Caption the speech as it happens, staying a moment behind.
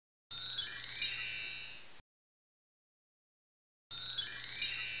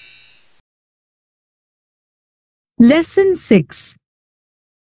Lesson 6.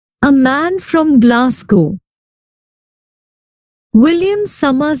 A Man from Glasgow. William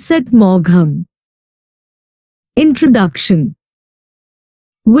Somerset Maugham. Introduction.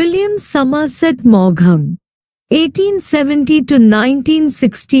 William Somerset Maugham, 1870 to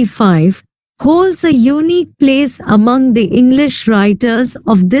 1965, holds a unique place among the English writers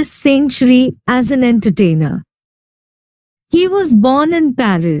of this century as an entertainer. He was born in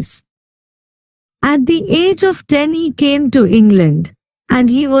Paris. At the age of 10 he came to England, and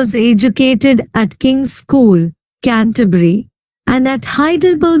he was educated at King's School, Canterbury, and at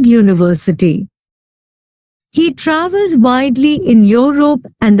Heidelberg University. He travelled widely in Europe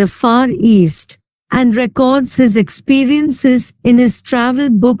and the Far East, and records his experiences in his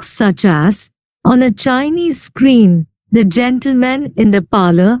travel books such as On a Chinese Screen, The Gentleman in the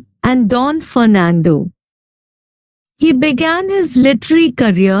Parlour, and Don Fernando. He began his literary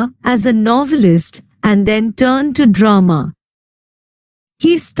career as a novelist and then turned to drama.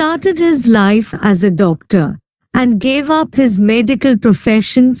 He started his life as a doctor and gave up his medical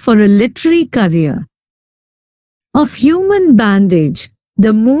profession for a literary career. Of Human Bandage,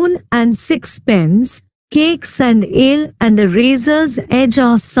 The Moon and Sixpence, Cakes and Ale and The Razor's Edge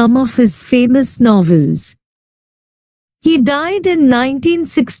are some of his famous novels. He died in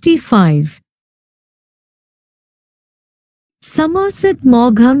 1965. Somerset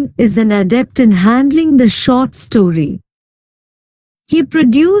Maugham is an adept in handling the short story. He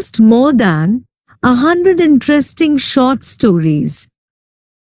produced more than 100 interesting short stories.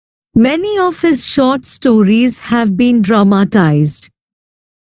 Many of his short stories have been dramatized.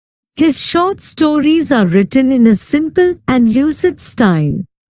 His short stories are written in a simple and lucid style.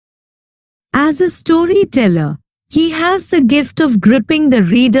 As a storyteller, he has the gift of gripping the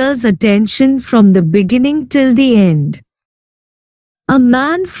reader's attention from the beginning till the end. A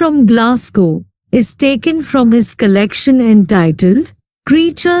Man from Glasgow is taken from his collection entitled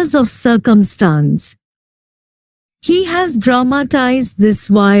Creatures of Circumstance. He has dramatized this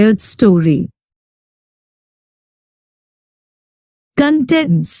wired story.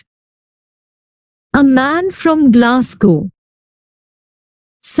 Contents. A Man from Glasgow.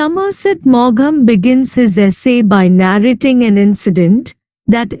 Somerset Maugham begins his essay by narrating an incident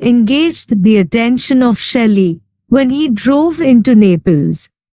that engaged the attention of Shelley when he drove into Naples.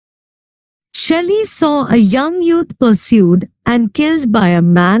 Shelley saw a young youth pursued and killed by a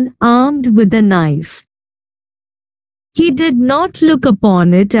man armed with a knife. He did not look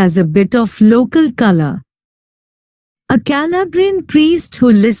upon it as a bit of local color. A Calabrian priest who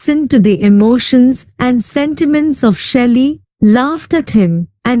listened to the emotions and sentiments of Shelley laughed at him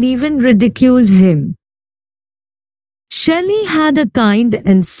and even ridiculed him. Shelley had a kind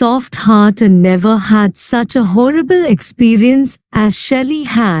and soft heart and never had such a horrible experience as Shelley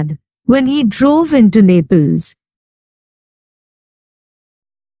had when he drove into Naples.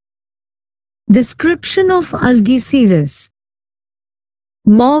 Description of Algeciras.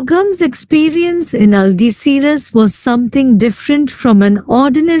 Maugham's experience in Algeciras was something different from an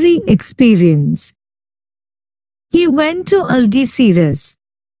ordinary experience. He went to Algeciras.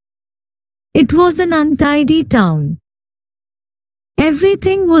 It was an untidy town.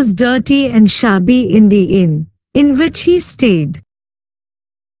 Everything was dirty and shabby in the inn in which he stayed.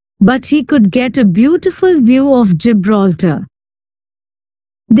 But he could get a beautiful view of Gibraltar.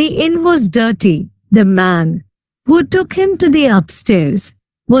 The inn was dirty. The man who took him to the upstairs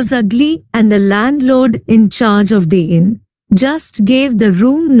was ugly, and the landlord in charge of the inn just gave the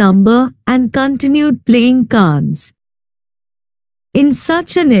room number and continued playing cards. In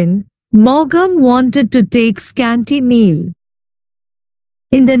such an inn, Maugham wanted to take scanty meal.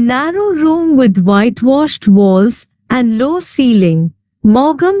 In the narrow room with whitewashed walls and low ceiling,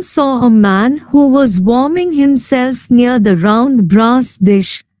 Maugham saw a man who was warming himself near the round brass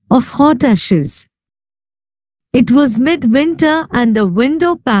dish of hot ashes. It was midwinter and the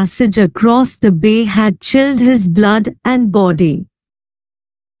window passage across the bay had chilled his blood and body.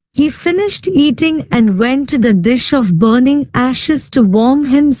 He finished eating and went to the dish of burning ashes to warm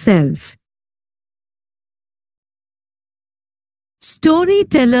himself.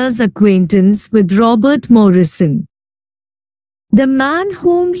 Storyteller's acquaintance with Robert Morrison. The man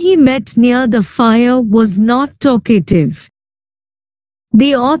whom he met near the fire was not talkative.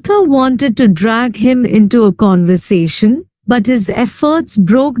 The author wanted to drag him into a conversation, but his efforts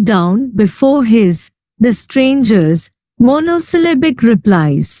broke down before the stranger's, monosyllabic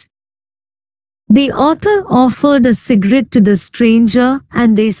replies. The author offered a cigarette to the stranger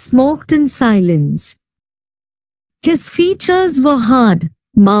and they smoked in silence. His features were hard,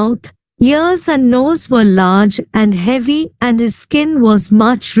 mouth, ears and nose were large and heavy, and his skin was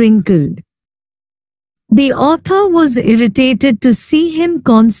much wrinkled. The author was irritated to see him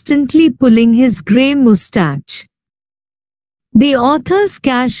constantly pulling his grey moustache. The author's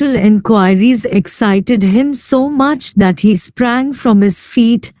casual enquiries excited him so much that he sprang from his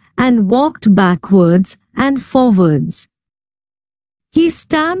feet and walked backwards and forwards. He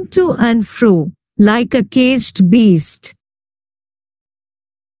stamped to and fro, like a caged beast.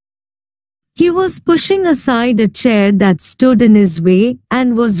 He was pushing aside a chair that stood in his way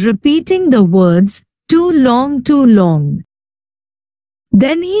and was repeating the words, "Too long, too long."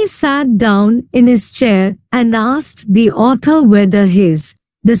 Then he sat down in his chair and asked the author whether his,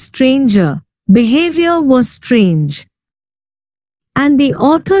 the stranger, behavior was strange. And the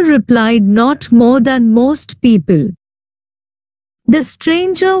author replied not more than most people. The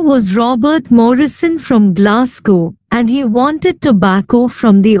stranger was Robert Morrison from Glasgow, and he wanted tobacco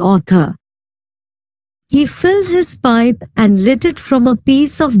from the author. He filled his pipe and lit it from a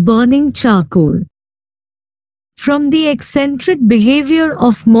piece of burning charcoal. From the eccentric behavior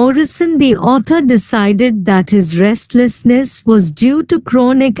of Morrison, the author decided that his restlessness was due to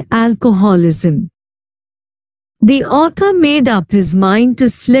chronic alcoholism. The author made up his mind to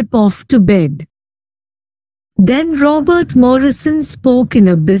slip off to bed. Then Robert Morrison spoke in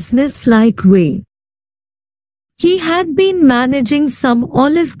a business-like way. He had been managing some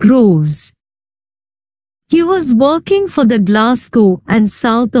olive groves. He was working for the Glasgow and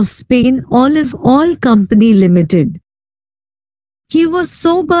South of Spain Olive Oil Company Limited. He was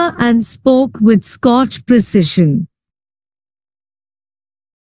sober and spoke with Scotch precision.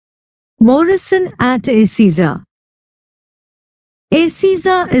 Morrison at Acisa.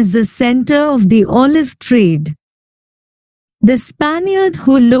 Acisa is the center of the olive trade. The Spaniard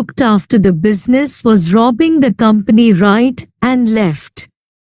who looked after the business was robbing the company right and left.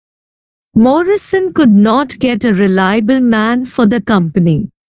 Morrison could not get a reliable man for the company.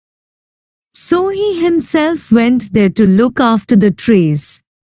 So he himself went there to look after the trays.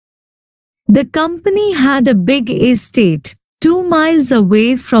 The company had a big estate, 2 miles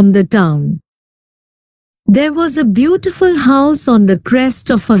away from the town. There was a beautiful house on the crest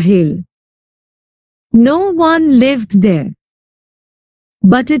of a hill. No one lived there.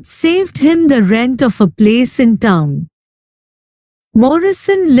 But it saved him the rent of a place in town.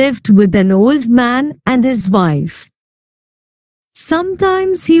 Morrison lived with an old man and his wife.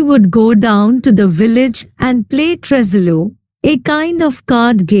 Sometimes he would go down to the village and play Tresillo, a kind of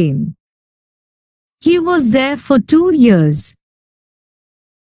card game. He was there for 2 years.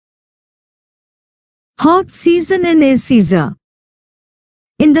 Hot season in Acisa.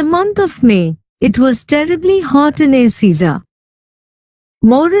 In the month of May, it was terribly hot in Acisa.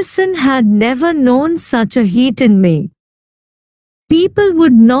 Morrison had never known such a heat in May. People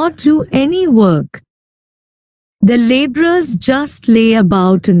would not do any work. The laborers just lay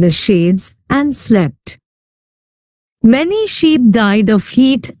about in the shades and slept. Many sheep died of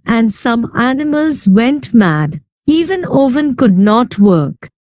heat and some animals went mad. Even oven could not work.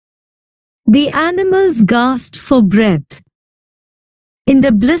 The animals gasped for breath. In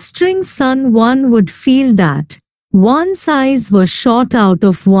the blistering sun one would feel that one's eyes were shot out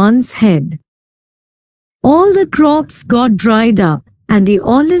of one's head. All the crops got dried up, and the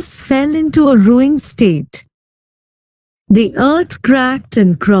olives fell into a ruined state. The earth cracked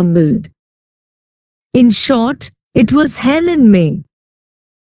and crumbled. In short, it was hell in May.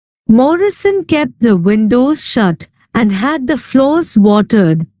 Morrison kept the windows shut and had the floors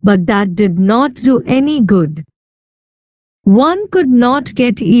watered, but that did not do any good. One could not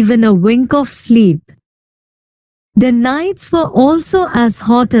get even a wink of sleep. The nights were also as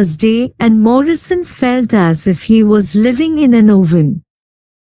hot as day, and Morrison felt as if he was living in an oven.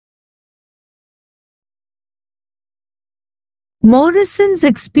 Morrison's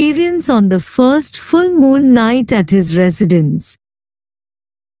experience on the first full moon night at his residence.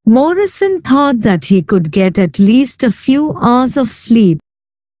 Morrison thought that he could get at least a few hours of sleep.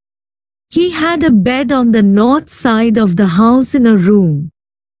 He had a bed on the north side of the house in a room.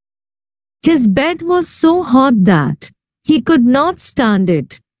 His bed was so hot that he could not stand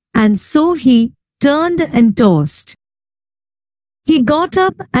it, and so he turned and tossed. He got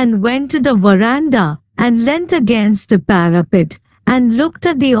up and went to the veranda and leant against the parapet and looked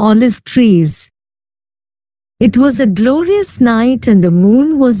at the olive trees. It was a glorious night and the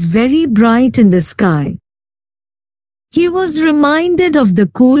moon was very bright in the sky. He was reminded of the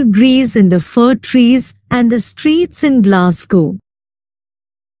cool breeze in the fir trees and the streets in Glasgow.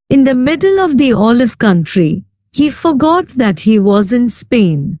 In the middle of the olive country, he forgot that he was in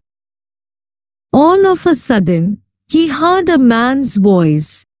Spain. All of a sudden, he heard a man's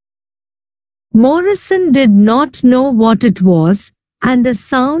voice. Morrison did not know what it was, and the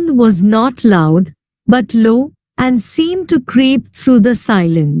sound was not loud, but low, and seemed to creep through the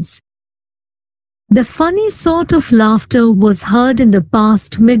silence. The funny sort of laughter was heard in the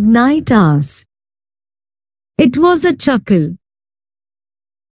past midnight hours. It was a chuckle.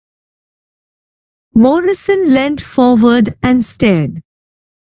 Morrison leant forward and stared.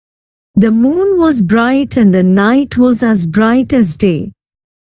 The moon was bright and the night was as bright as day.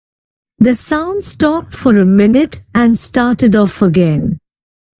 The sound stopped for a minute and started off again.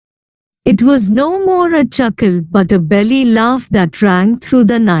 It was no more a chuckle but a belly laugh that rang through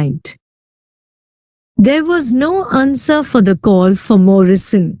the night. There was no answer for the call for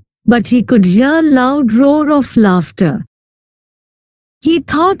Morrison, but he could hear a loud roar of laughter. He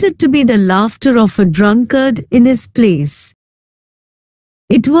thought it to be the laughter of a drunkard in his place.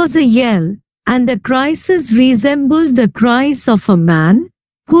 It was a yell, and the cries resembled the cries of a man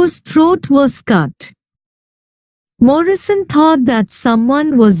whose throat was cut. Morrison thought that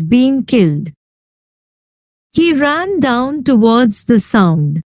someone was being killed. He ran down towards the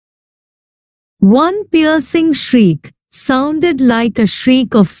sound. One piercing shriek sounded like a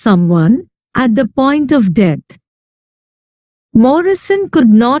shriek of someone at the point of death. Morrison could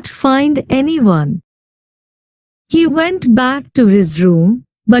not find anyone. He went back to his room,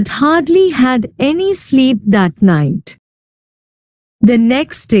 but hardly had any sleep that night. The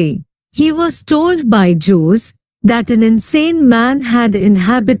next day, he was told by Jose that an insane man had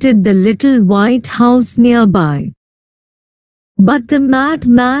inhabited the little white house nearby. But the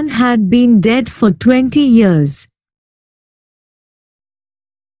madman had been dead for 20 years.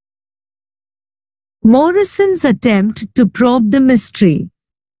 Morrison's attempt to probe the mystery.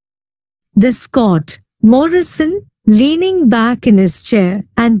 The Scot, Morrison, leaning back in his chair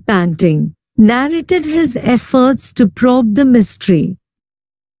and panting, narrated his efforts to probe the mystery.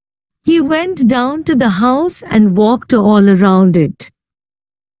 He went down to the house and walked all around it.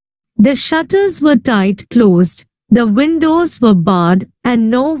 The shutters were tight closed, the windows were barred, and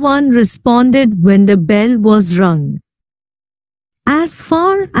no one responded when the bell was rung. As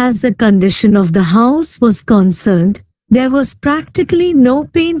far as the condition of the house was concerned, there was practically no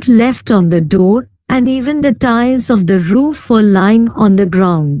paint left on the door, and even the tiles of the roof were lying on the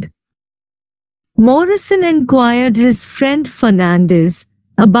ground. Morrison inquired his friend Fernandez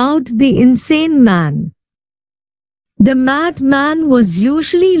about the insane man. The madman was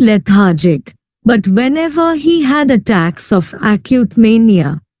usually lethargic, but whenever he had attacks of acute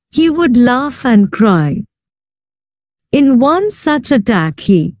mania, he would laugh and cry. In one such attack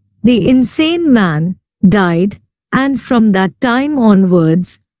the insane man, died, and from that time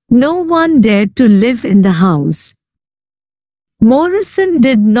onwards, no one dared to live in the house. Morrison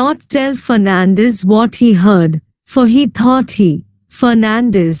did not tell Fernandez what he heard, for he thought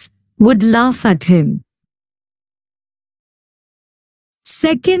Fernandez, would laugh at him.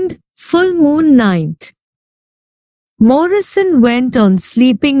 Second, full moon night. Morrison went on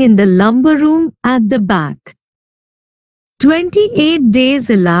sleeping in the lumber room at the back. 28 days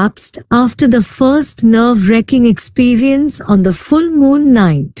elapsed after the first nerve-wracking experience on the full moon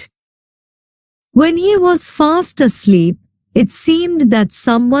night. When he was fast asleep, it seemed that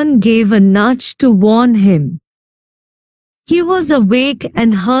someone gave a nudge to warn him. He was awake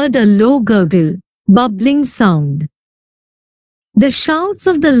and heard a low gurgle, bubbling sound. The shouts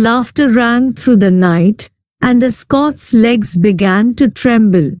of the laughter rang through the night, and the Scot's legs began to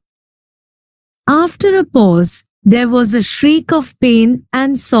tremble. After a pause, there was a shriek of pain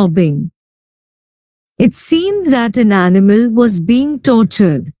and sobbing. It seemed that an animal was being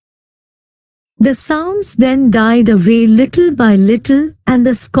tortured. The sounds then died away little by little, and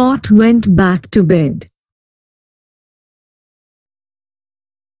the Scot went back to bed.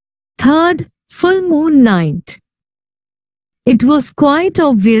 Third, full moon night. It was quite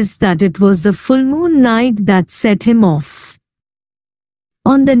obvious that it was the full moon night that set him off.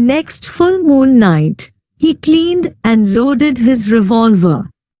 On the next full moon night, he cleaned and loaded his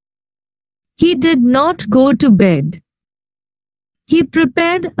revolver. He did not go to bed. He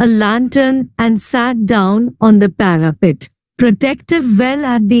prepared a lantern and sat down on the parapet, protective well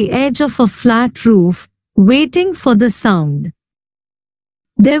at the edge of a flat roof, waiting for the sound.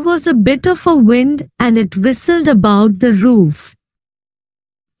 There was a bit of a wind and it whistled about the roof.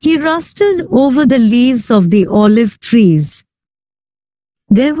 He rustled over the leaves of the olive trees.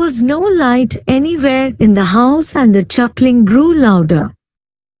 There was no light anywhere in the house and the chuckling grew louder.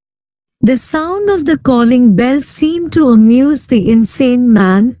 The sound of the calling bell seemed to amuse the insane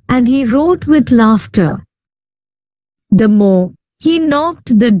man, and he roared with laughter. The more he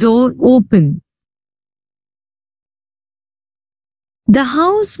knocked, the door open. The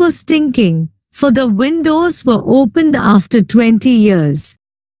house was stinking, for the windows were opened after 20 years.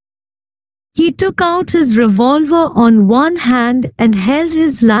 He took out his revolver on one hand and held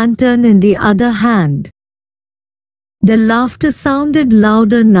his lantern in the other hand. The laughter sounded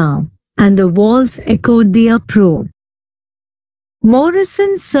louder now, and the walls echoed the uproar.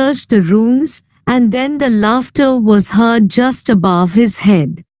 Morrison searched the rooms, and then the laughter was heard just above his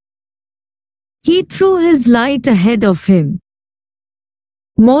head. He threw his light ahead of him.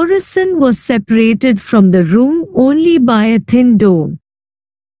 Morrison was separated from the room only by a thin door.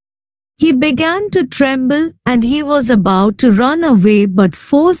 He began to tremble and he was about to run away but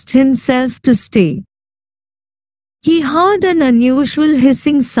forced himself to stay. He heard an unusual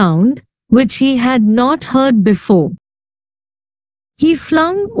hissing sound, which he had not heard before. He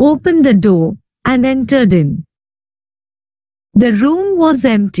flung open the door and entered in. The room was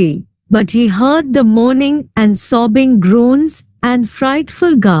empty, but he heard the moaning and sobbing groans and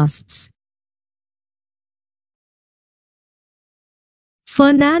frightful gasps.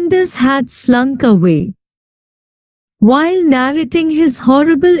 Fernandez had slunk away. While narrating his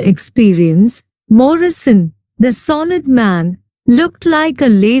horrible experience, Morrison, the solid man, looked like a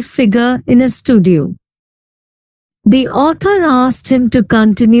lay figure in a studio. The author asked him to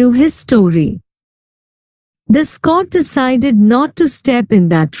continue his story. The Scot decided not to step in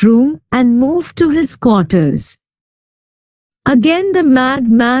that room and moved to his quarters. Again the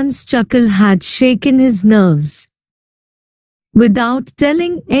madman's chuckle had shaken his nerves. Without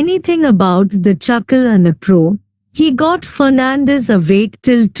telling anything about the chuckle and uproar, he got Fernandez awake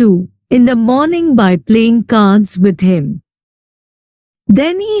till 2 in the morning by playing cards with him.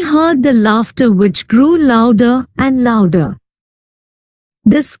 Then he heard the laughter which grew louder and louder.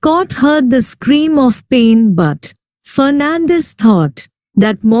 The Scot heard the scream of pain, but Fernandez thought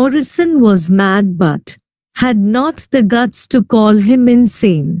that Morrison was mad but had not the guts to call him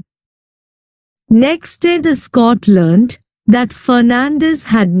insane. Next day the Scot learned that Fernandez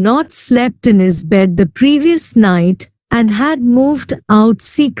had not slept in his bed the previous night and had moved out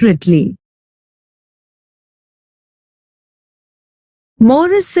secretly.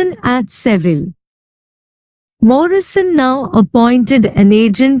 Morrison at Seville. Morrison now appointed an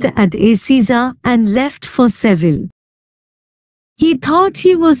agent at Acisa and left for Seville. He thought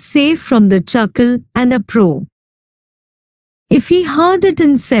he was safe from the chuckle and uproar. If he heard it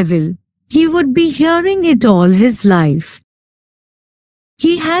in Seville, he would be hearing it all his life.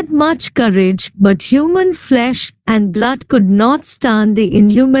 He had much courage, but human flesh and blood could not stand the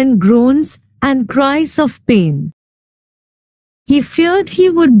inhuman groans and cries of pain. He feared he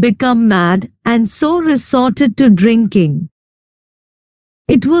would become mad and so resorted to drinking.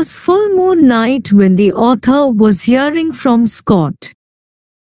 It was full moon night when the author was hearing from Scott.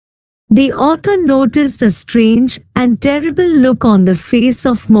 The author noticed a strange and terrible look on the face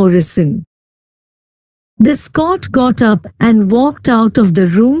of Morrison. The Scot got up and walked out of the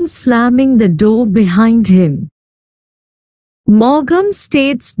room, slamming the door behind him. Maugham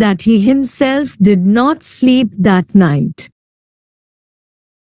states that he himself did not sleep that night.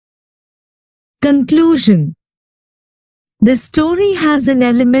 Conclusion. The story has an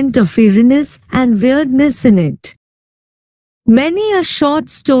element of eeriness and weirdness in it. Many a short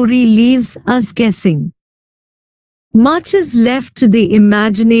story leaves us guessing. Much is left to the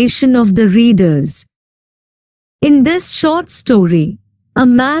imagination of the readers. In this short story, A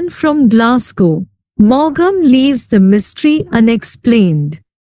Man from Glasgow, Maugham leaves the mystery unexplained.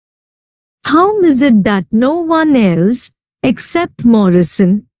 How is it that no one else, except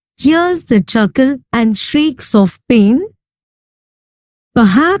Morrison, hears the chuckle and shrieks of pain?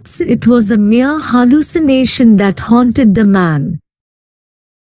 Perhaps it was a mere hallucination that haunted the man.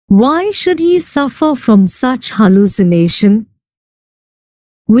 Why should he suffer from such hallucination?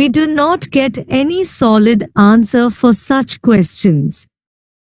 We do not get any solid answer for such questions.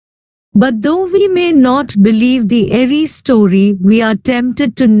 But though we may not believe the airy story, we are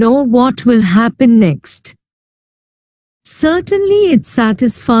tempted to know what will happen next. Certainly it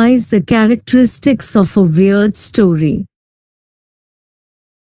satisfies the characteristics of a weird story.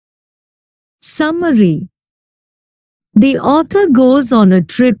 Summary. The author goes on a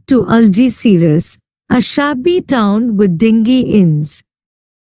trip to Algeciras, a shabby town with dingy inns.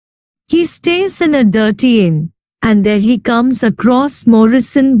 He stays in a dirty inn, and there he comes across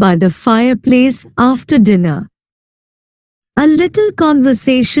Morrison by the fireplace after dinner. A little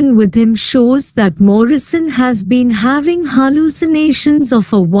conversation with him shows that Morrison has been having hallucinations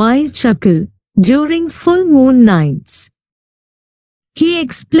of a wild chuckle during full moon nights. He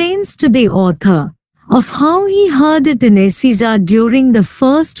explains to the author of how he heard it in Acisa during the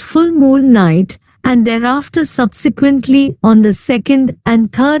first full moon night and thereafter subsequently on the second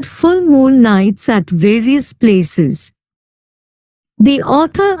and third full moon nights at various places. The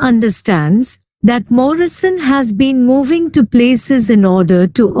author understands that Morrison has been moving to places in order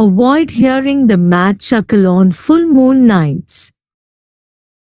to avoid hearing the mad chuckle on full moon nights.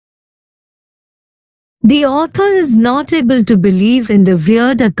 The author is not able to believe in the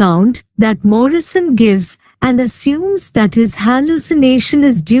weird account that Morrison gives and assumes that his hallucination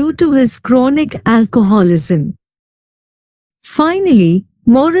is due to his chronic alcoholism. Finally,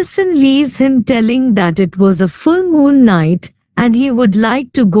 Morrison leaves him telling that it was a full moon night and he would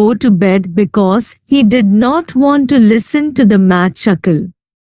like to go to bed because he did not want to listen to the mad chuckle.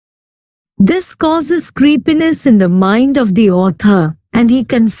 This causes creepiness in the mind of the author, and he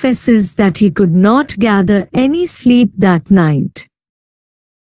confesses that he could not gather any sleep that night.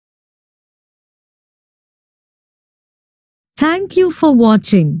 Thank you for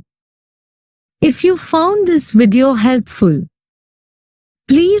watching. If you found this video helpful,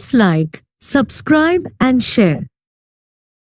 please like, subscribe and share.